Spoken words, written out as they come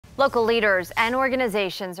Local leaders and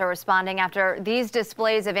organizations are responding after these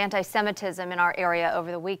displays of anti-Semitism in our area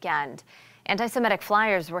over the weekend. Anti-Semitic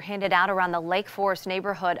flyers were handed out around the Lake Forest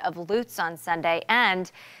neighborhood of Lutz on Sunday,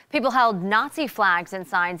 and people held Nazi flags and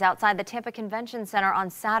signs outside the Tampa Convention Center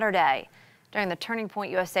on Saturday during the Turning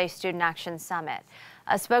Point USA Student Action Summit.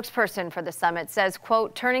 A spokesperson for the summit says,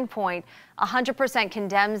 quote, Turning Point 100%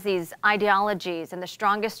 condemns these ideologies in the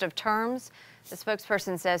strongest of terms. The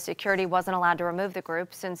spokesperson says security wasn't allowed to remove the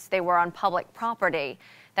group since they were on public property.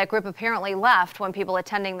 That group apparently left when people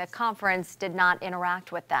attending the conference did not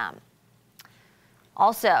interact with them.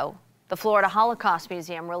 Also, the Florida Holocaust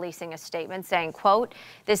Museum releasing a statement saying, quote,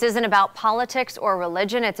 this isn't about politics or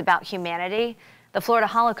religion, it's about humanity. The Florida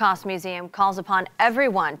Holocaust Museum calls upon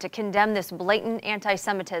everyone to condemn this blatant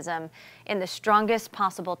anti-Semitism in the strongest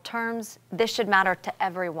possible terms. This should matter to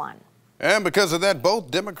everyone. And because of that,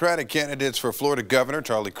 both Democratic candidates for Florida Governor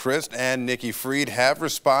Charlie Crist and Nikki Fried have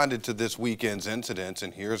responded to this weekend's incidents,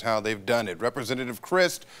 and here's how they've done it. Representative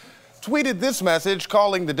Crist tweeted this message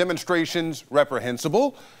calling the demonstrations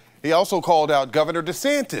reprehensible. He also called out Governor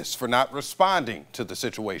DeSantis for not responding to the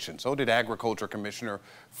situation. So did Agriculture Commissioner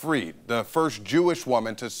Fried, the first Jewish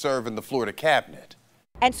woman to serve in the Florida cabinet.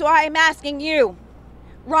 And so I am asking you,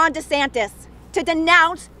 Ron DeSantis, to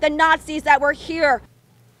denounce the Nazis that were here.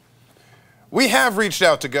 We have reached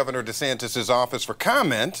out to Governor DeSantis' office for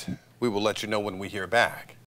comment. We will let you know when we hear back.